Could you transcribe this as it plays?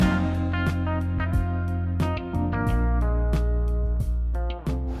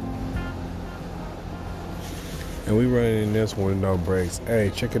And we running in this one with no brakes.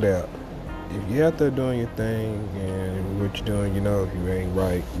 Hey, check it out. If you're out there doing your thing and what you're doing, if you ain't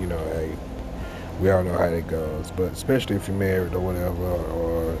right, hey, we all know how that goes. But especially if you're married or whatever,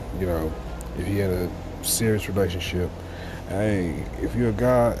 or, if you're in a serious relationship, hey, if you're a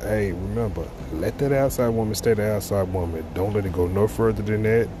guy, hey, remember, let that outside woman stay the outside woman. Don't let it go no further than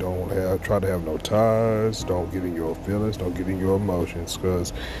that. Try to have no ties. Don't get in your feelings. Don't get in your emotions.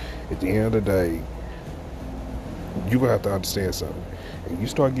 Because at the end of the day, you're going to have to understand something. If you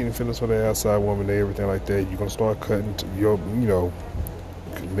start getting feelings for the outside woman and everything like that, you're going to start cutting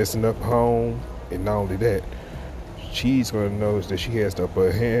messing up home. And not only that, she's going to notice that she has to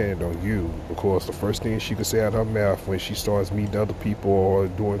put her hand on you, because the first thing she could say out of her mouth when she starts meeting other people or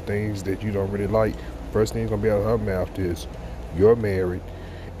doing things that you don't really like, first thing going to be out of her mouth is, you're married.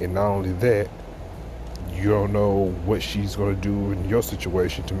 And not only that, you don't know what she's going to do in your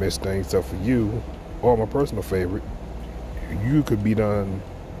situation to mess things up for you. Or my personal favorite, you could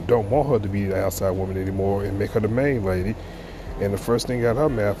don't want her to be the outside woman anymore and make her the main lady. And the first thing out of her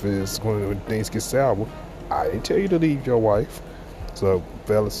mouth is, when things get sour, I didn't tell you to leave your wife. So,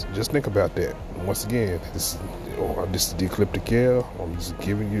 fellas, just think about that. Once again, this is the Ecliptic Air. I'm just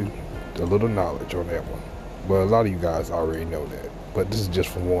giving you a little knowledge on that one. But a lot of you guys already know that. But this is just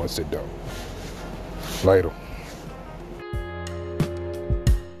for ones that don't. Later.